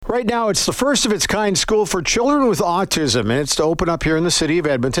Right now, it's the first of its kind school for children with autism, and it's to open up here in the city of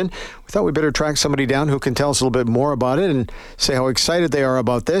Edmonton. We thought we'd better track somebody down who can tell us a little bit more about it and say how excited they are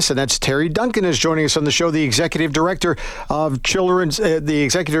about this. And that's Teri. Duncan is joining us on the show, the executive director of Children's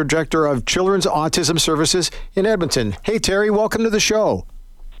Autism Services in Edmonton. Hey, Teri, welcome to the show.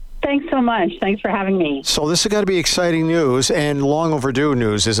 Thanks so much. Thanks for having me. So this has got to be exciting news and long overdue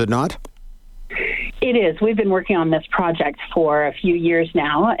news, is it not? It is. We've been working on this project for a few years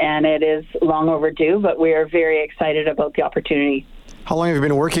now, and it is long overdue, but we are very excited about the opportunity. How long have you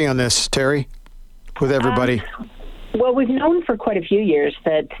been working on this, Teri, with everybody? Well, we've known for quite a few years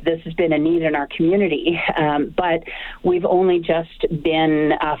that this has been a need in our community, but we've only just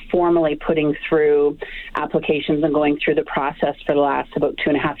been formally putting through applications and going through the process for the last about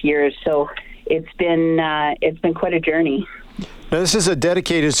 2.5 years. So it's been quite a journey. Now, this is a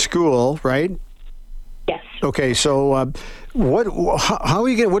dedicated school, right? Yes. Okay, so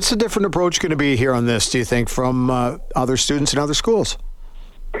what's the different approach going to be here on this, do you think, from other students in other schools?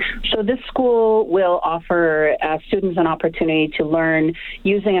 So this school will offer students an opportunity to learn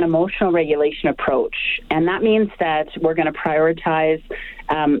using an emotional regulation approach. And that means that we're going to prioritize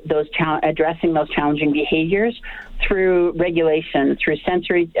addressing those challenging behaviors through regulation, through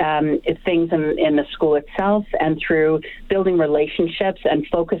sensory things in the school itself, and through building relationships and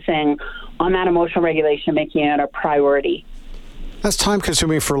focusing on that emotional regulation, making it a priority. That's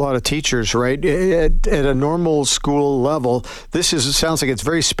time-consuming for a lot of teachers, right? At a normal school level, sounds like it's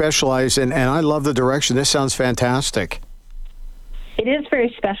very specialized, and I love the direction. This sounds fantastic. It is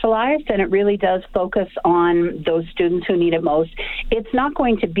very specialized, and it really does focus on those students who need it most. It's not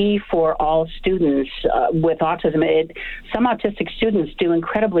going to be for all students with autism. Some autistic students do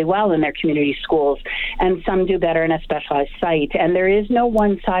incredibly well in their community schools, and some do better in a specialized site. And there is no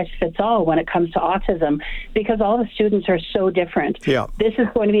one-size-fits-all when it comes to autism because all the students are so different. Yeah. This is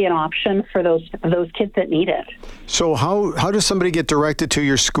going to be an option for those kids that need it. So how does somebody get directed to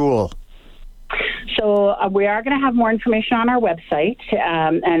your school? So we are going to have more information on our website,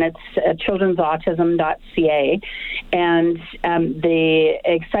 and it's childrensautism.ca. And the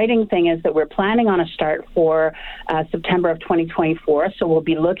exciting thing is that we're planning on a start for September of 2024. So we'll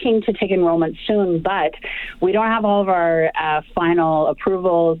be looking to take enrollment soon, but we don't have all of our final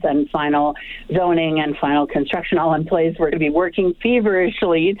approvals and final zoning and final construction all in place. We're going to be working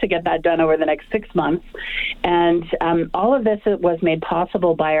feverishly to get that done over the next 6 months. And all of this was made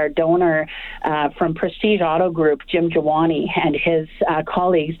possible by our donor from Prestige Auto Group, Jim Jawani, and his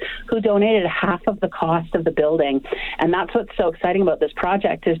colleagues, who donated half of the cost of the building. And that's what's so exciting about this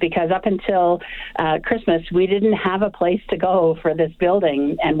project, is because up until Christmas, we didn't have a place to go for this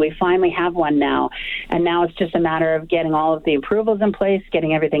building, and we finally have one now. And now it's just a matter of getting all of the approvals in place,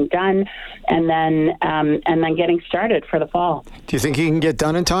 getting everything done, and then getting started for the fall. Do you think you can get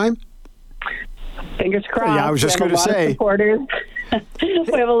done in time? Fingers crossed. Yeah, I was just going to say. Supporters.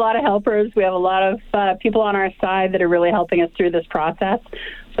 We have a lot of helpers. We have a lot of people on our side that are really helping us through this process.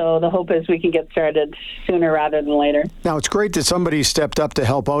 So the hope is we can get started sooner rather than later. Now, it's great that somebody stepped up to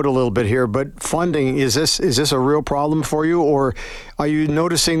help out a little bit here, but funding, is this a real problem for you, or are you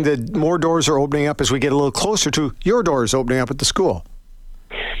noticing that more doors are opening up as we get a little closer to your doors opening up at the school?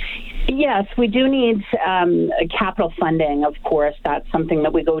 Yes, we do need capital funding, of course. That's something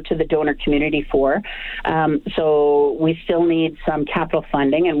that we go to the donor community for. So we still need some capital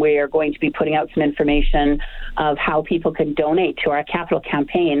funding, and we are going to be putting out some information of how people can donate to our capital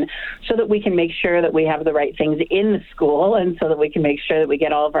campaign so that we can make sure that we have the right things in the school, and so that we can make sure that we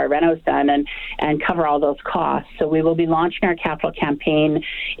get all of our renos done and cover all those costs. So we will be launching our capital campaign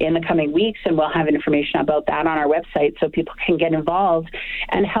in the coming weeks, and we'll have information about that on our website so people can get involved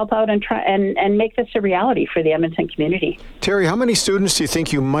and help out and try and make this a reality for the Edmonton community. Teri, how many students do you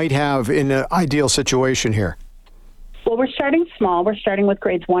think you might have in an ideal situation here? Well, we're starting small. We're starting with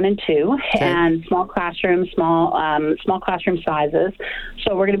grades 1 and 2, and small classrooms, small classroom sizes.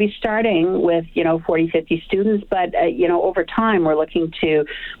 So we're going to be starting with 40, 50 students, but over time we're looking to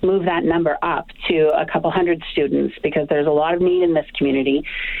move that number up to a couple hundred students because there's a lot of need in this community.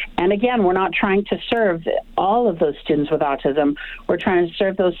 And again, we're not trying to serve all of those students with autism. We're trying to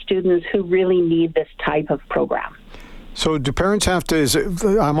serve those students who really need this type of program. So do parents have to,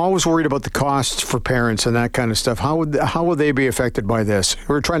 I'm always worried about the costs for parents and that kind of stuff. How would they be affected by this?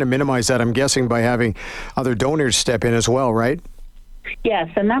 We're trying to minimize that, I'm guessing, by having other donors step in as well, right? Yes,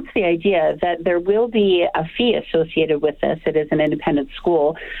 and that's the idea, that there will be a fee associated with this. It is an independent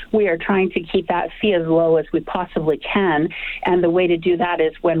school. We are trying to keep that fee as low as we possibly can, and the way to do that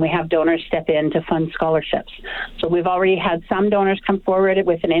is when we have donors step in to fund scholarships. So we've already had some donors come forward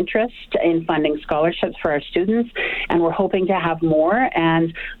with an interest in funding scholarships for our students, and we're hoping to have more,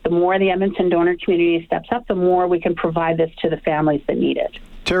 and the more the Edmonton donor community steps up, the more we can provide this to the families that need it.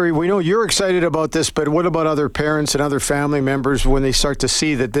 Teri, we know you're excited about this, but what about other parents and other family members when they start to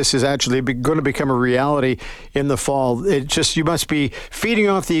see that this is actually going to become a reality in the fall? You must be feeding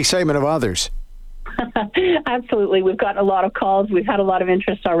off the excitement of others. Absolutely. We've gotten a lot of calls. We've had a lot of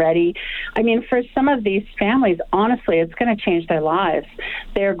interest already. I mean, for some of these families, honestly, it's going to change their lives.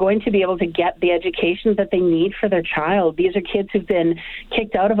 They're going to be able to get the education that they need for their child. These are kids who've been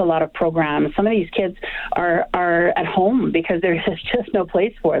kicked out of a lot of programs. Some of these kids are at home because there's just no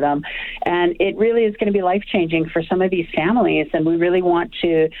place for them. And it really is going to be life-changing for some of these families. And we really want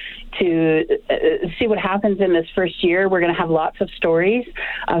to see what happens in this first year. We're going to have lots of stories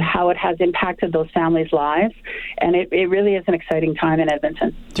of how it has impacted those families' lives, and it really is an exciting time in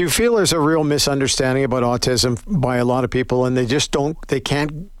Edmonton. Do you feel there's a real misunderstanding about autism by a lot of people, and they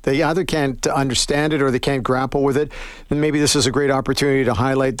either can't understand it or they can't grapple with it? And maybe this is a great opportunity to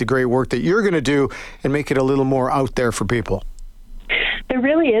highlight the great work that you're going to do and make it a little more out there for people. There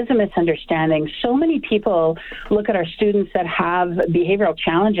really is a misunderstanding. So many people look at our students that have behavioral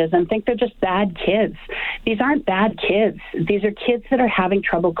challenges and think they're just bad kids. These aren't bad kids. These are kids that are having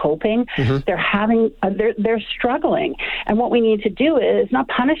trouble coping. Mm-hmm. They're struggling. And what we need to do is not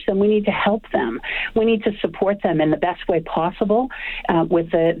punish them. We need to help them. We need to support them in the best way possible with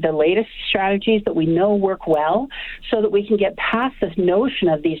the latest strategies that we know work well, so that we can get past this notion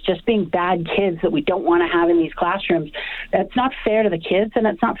of these just being bad kids that we don't want to have in these classrooms. That's not fair to the kids, and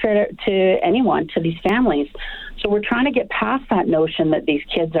it's not fair to anyone, to these families. So we're trying to get past that notion that these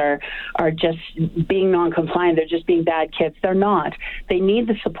kids are just being non-compliant. They're just being bad kids. They're not. They need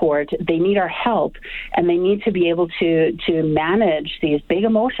the support. They need our help, and they need to be able to manage these big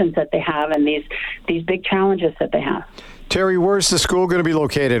emotions that they have and these big challenges that they have. Teri, where's the school going to be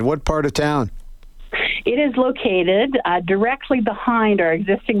located? What part of town? It is located directly behind our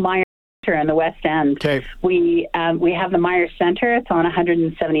existing Meyer in the West End. Okay. We have the Meyer Center. It's on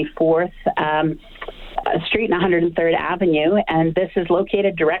 174th Street and 103rd Avenue, and this is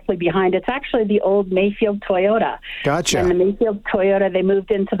located directly behind. It's actually the old Mayfield Toyota. Gotcha. And the Mayfield Toyota, they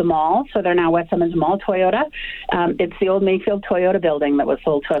moved into the mall, so they're now West Edmonton Mall Toyota. It's the old Mayfield Toyota building that was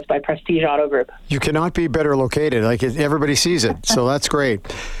sold to us by Prestige Auto Group. You cannot be better located. Everybody sees it, so that's great.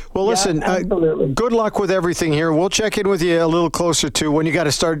 Well, listen, good luck with everything here. We'll check in with you a little closer to when you got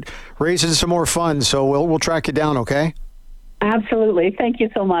to start raising some more funds, so we'll track you down, okay? Absolutely. Thank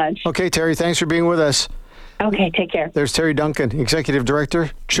you so much. Okay, Teri, thanks for being with us. Okay, take care. There's Teri Duncan, Executive Director,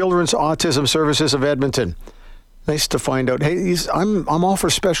 Children's Autism Services of Edmonton. Nice to find out. Hey, I'm all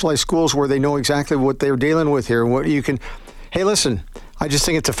for specialized schools where they know exactly what they're dealing with here and what you can. Hey, listen, I just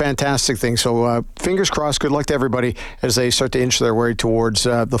think it's a fantastic thing. So fingers crossed, good luck to everybody as they start to inch their way towards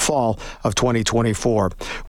the fall of 2024.